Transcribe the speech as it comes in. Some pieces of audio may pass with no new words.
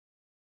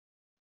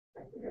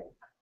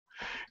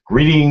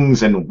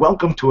Greetings and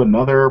welcome to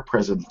another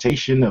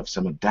presentation of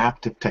some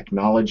adaptive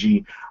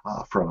technology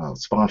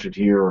sponsored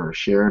here or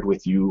shared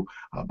with you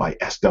by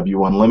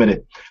SW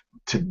Unlimited.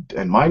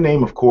 And my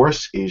name, of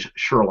course, is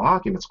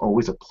Sherlock, and it's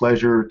always a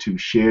pleasure to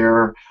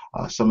share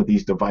some of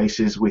these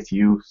devices with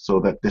you so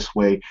that this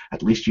way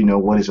at least you know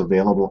what is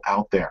available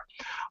out there.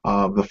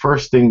 The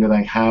first thing that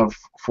I have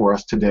for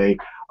us today,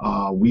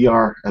 we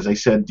are, as I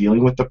said,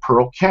 dealing with the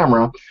Pearl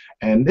camera,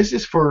 and this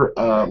is for,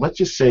 let's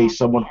just say,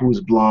 someone who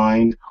is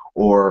blind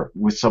or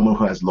with someone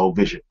who has low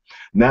vision.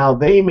 Now,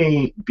 they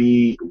may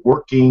be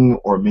working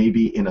or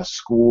maybe in a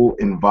school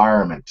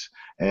environment.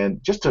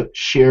 And just to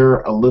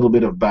share a little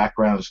bit of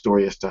background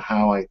story as to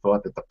how I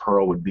thought that the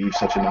Pearl would be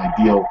such an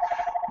ideal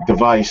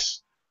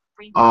device,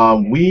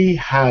 we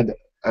had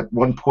at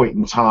one point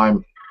in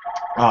time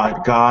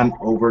gone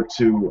over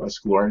to a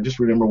school. I just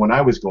remember when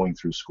I was going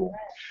through school.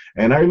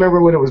 And I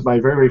remember when it was my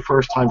very, very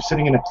first time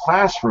sitting in a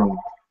classroom.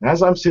 And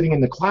as I'm sitting in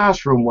the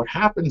classroom, what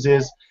happens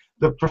is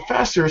the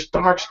professor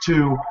starts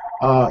to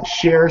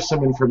share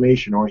some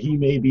information, or he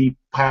may be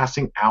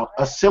passing out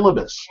a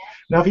syllabus.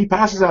 Now, if he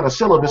passes out a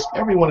syllabus,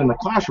 everyone in the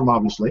classroom,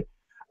 obviously,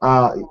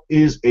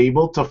 is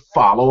able to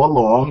follow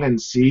along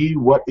and see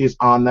what is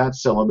on that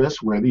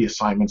syllabus, where the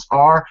assignments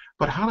are.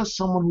 But how does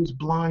someone who's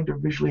blind or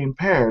visually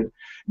impaired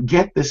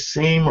get the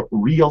same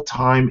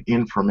real-time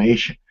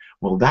information?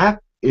 Well,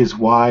 that is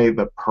why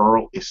the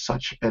Pearl is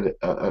such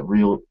a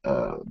real,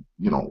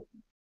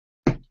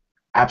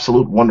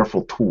 absolute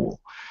wonderful tool.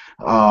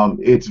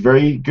 It's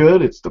very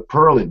good. It's the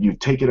Pearl. You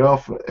take it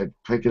off,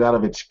 take it out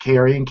of its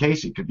carrying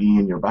case. It could be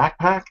in your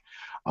backpack.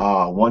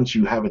 Once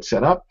you have it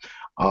set up,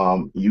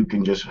 you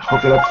can just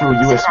hook it up through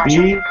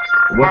USB.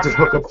 Once it's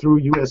hooked up through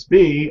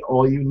USB,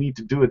 all you need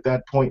to do at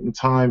that point in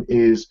time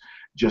is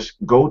just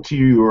go to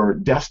your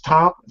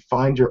desktop,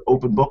 find your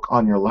OpenBook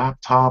on your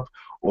laptop,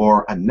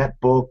 or a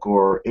netbook,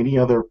 or any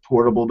other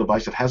portable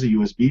device that has a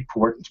USB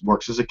port. It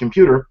works as a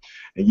computer,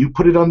 and you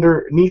put it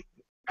underneath.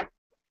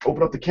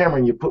 Open up the camera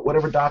and you put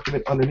whatever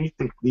document underneath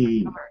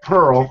the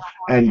Pearl,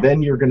 and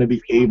then you're going to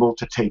be able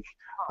to take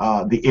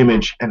the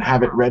image and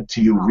have it read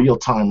to you real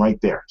time right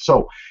there.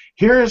 So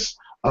here's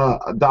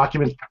a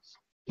document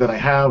that I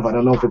have. I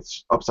don't know if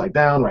it's upside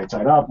down, right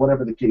side up,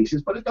 whatever the case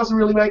is, but it doesn't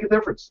really make a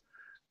difference.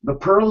 The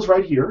Pearl is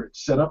right here.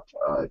 It's set up.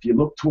 If you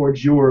look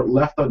towards your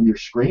left on your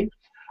screen,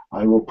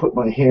 I will put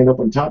my hand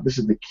up on top. This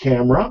is the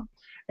camera,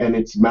 and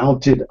it's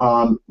mounted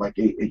on like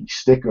a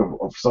stick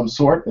of some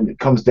sort, and it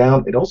comes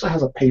down. It also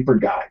has a paper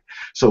guide.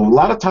 So a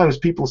lot of times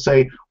people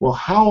say, well,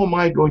 how am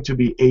I going to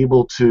be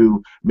able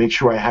to make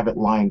sure I have it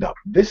lined up?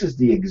 This is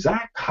the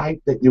exact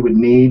height that you would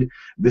need.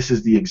 This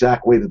is the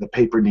exact way that the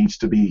paper needs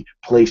to be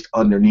placed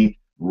underneath,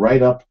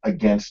 right up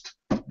against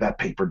that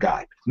paper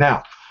guide.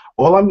 Now,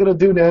 all I'm going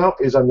to do now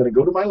is I'm going to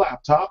go to my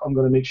laptop. I'm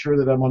going to make sure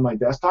that I'm on my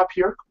desktop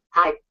here.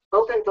 Hi.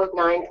 OpenBook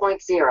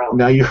 9.0.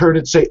 Now you heard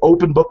it say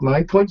OpenBook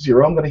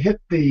 9.0. I'm going to hit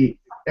the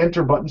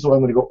enter button, so I'm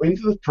going to go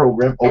into the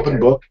program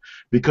OpenBook,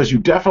 because you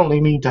definitely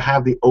need to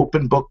have the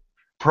OpenBook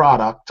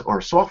product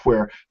or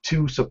software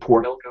to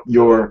support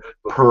your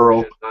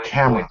Pearl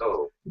camera.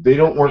 They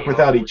don't work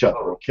without each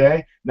other,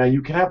 okay? Now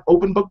you can have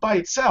OpenBook by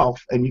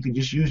itself, and you can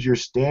just use your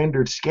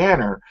standard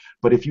scanner,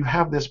 but if you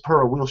have this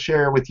Pearl, we'll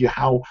share with you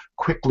how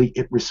quickly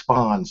it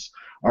responds.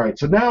 All right,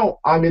 so now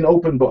I'm in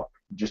OpenBook.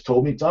 You just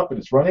told me it's up and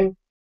it's running.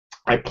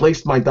 I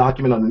placed my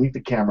document underneath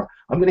the camera.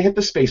 I'm going to hit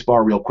the space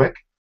bar real quick.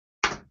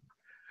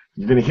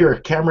 You're going to hear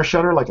a camera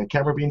shutter, like a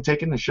camera being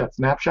taken, a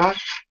snapshot.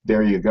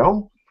 There you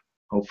go.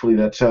 Hopefully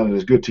that sounded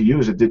as good to you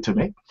as it did to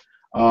me.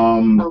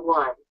 1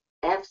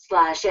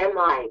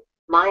 F/MI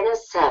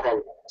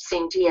 -7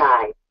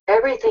 SYNC-TI.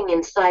 Everything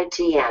inside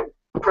TN.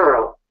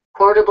 Pearl.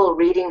 Portable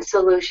reading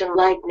solution,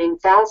 lightning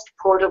fast,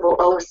 portable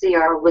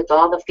OCR with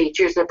all the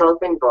features of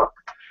OpenBook.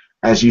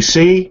 As you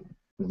see,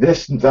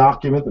 this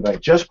document that I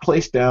just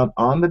placed down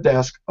on the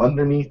desk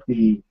underneath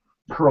the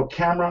Pearl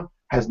camera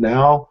has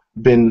now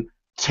been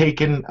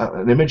taken,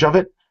 an image of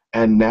it,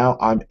 and now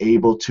I'm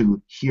able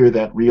to hear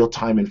that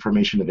real-time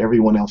information that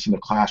everyone else in the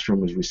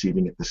classroom is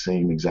receiving at the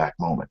same exact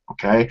moment,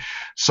 okay?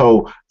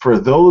 So for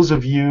those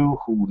of you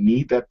who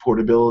need that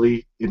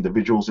portability,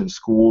 individuals in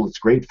school, it's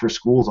great for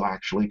schools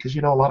actually, because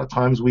you know a lot of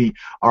times we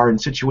are in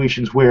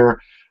situations where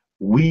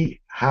we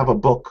have a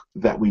book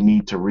that we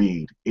need to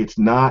read. It's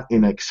not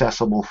in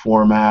accessible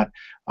format.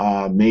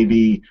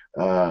 Maybe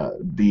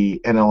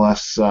the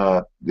NLS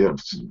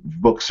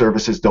book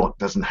services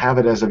doesn't have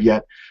it as of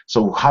yet.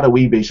 So how do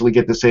we basically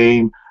get the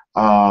same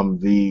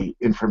the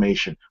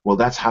information? Well,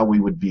 that's how we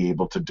would be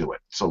able to do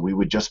it. So we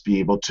would just be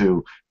able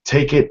to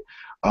take it,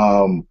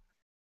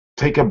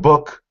 take a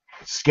book,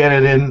 scan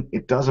it in.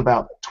 It does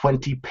about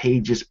 20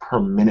 pages per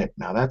minute.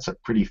 Now that's a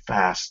pretty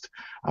fast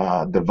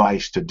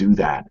device to do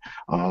that.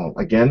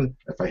 Again,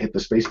 if I hit the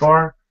space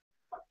bar,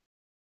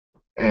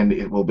 and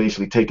it will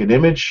basically take an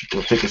image, it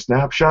will take a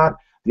snapshot.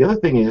 The other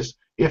thing is,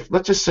 if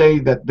let's just say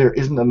that there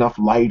isn't enough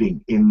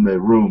lighting in the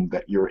room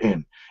that you're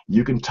in,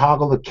 you can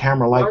toggle the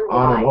camera light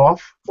on and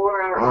off.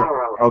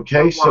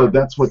 Okay, so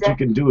that's what you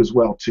can do as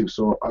well too.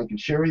 So I can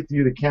share with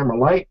you the camera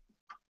light.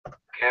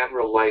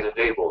 Camera light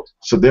enabled.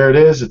 So there it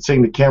is. It's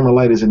saying the camera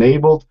light is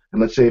enabled.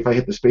 And let's say if I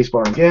hit the space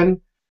bar again,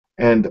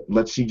 and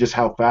let's see just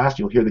how fast.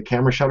 You'll hear the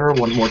camera shutter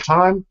one more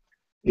time.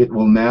 It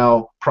will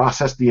now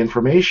process the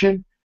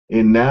information,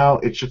 and now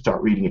it should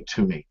start reading it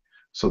to me.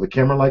 So the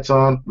camera light's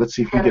on. Let's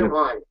see if we get it.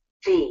 1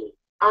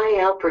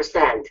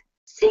 VIL%,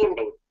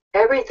 seeming,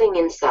 everything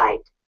inside,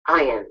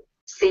 IN,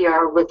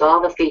 CR with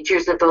all the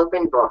features of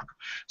OpenBook.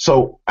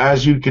 So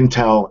as you can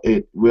tell,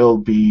 it will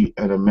be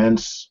an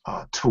immense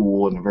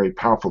tool and a very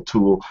powerful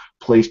tool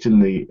placed in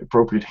the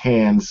appropriate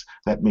hands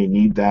that may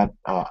need that,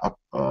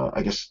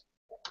 I guess,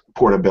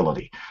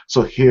 portability.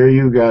 So here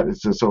you got it.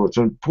 So it's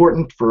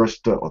important for us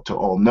to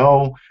all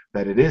know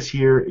that it is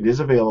here, it is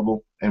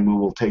available, and we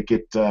will take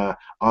it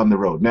on the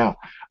road. Now,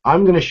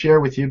 I'm going to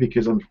share with you,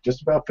 because I'm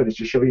just about finished,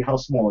 to show you how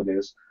small it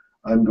is.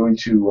 I'm going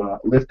to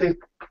lift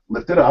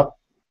it up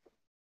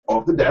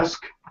off the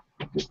desk.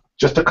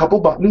 Just a couple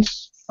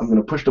buttons. I'm going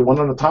to push the one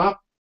on the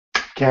top.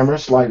 Camera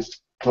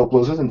slides,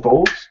 closes and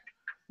folds.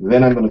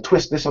 Then I'm going to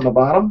twist this on the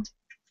bottom.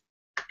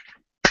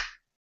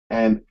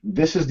 And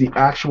this is the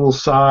actual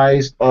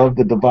size of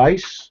the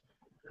device.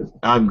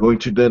 I'm going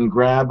to then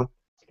grab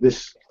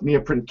this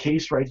neoprene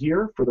case right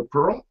here for the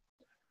Pearl,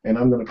 and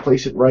I'm going to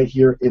place it right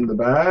here in the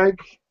bag,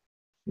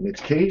 in its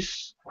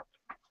case.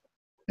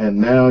 And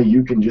now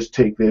you can just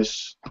take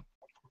this.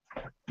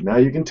 Now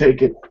you can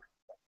take it,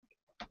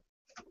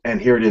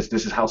 and here it is.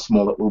 This is how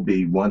small it will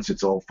be once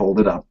it's all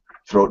folded up.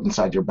 Throw it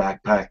inside your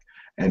backpack,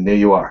 and there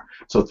you are.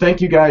 So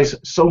thank you guys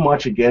so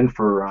much again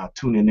for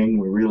tuning in.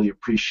 We really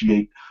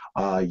appreciate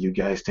you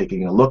guys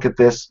taking a look at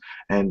this.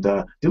 And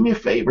do me a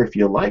favor, if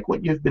you like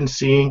what you've been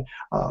seeing,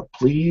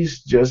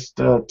 please just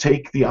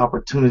take the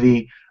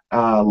opportunity,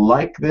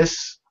 like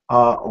this,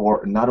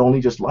 or not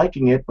only just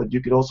liking it, but you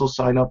could also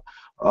sign up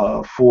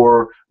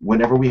for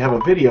whenever we have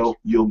a video,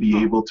 you'll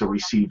be able to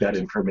receive that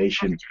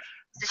information.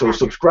 So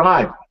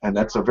subscribe, and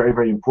that's a very,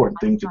 very important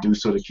thing to do,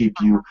 so to keep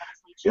you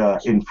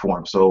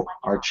informed. So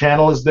our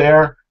channel is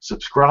there.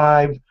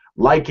 Subscribe,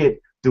 like it,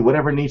 do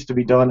whatever needs to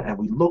be done, and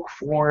we look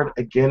forward,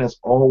 again, as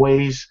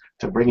always,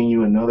 to bringing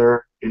you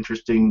another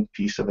interesting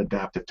piece of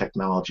adaptive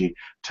technology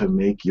to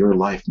make your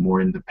life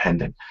more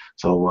independent.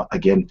 So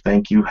again,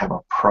 thank you. Have a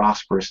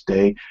prosperous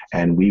day,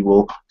 and we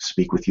will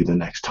speak with you the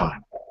next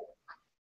time.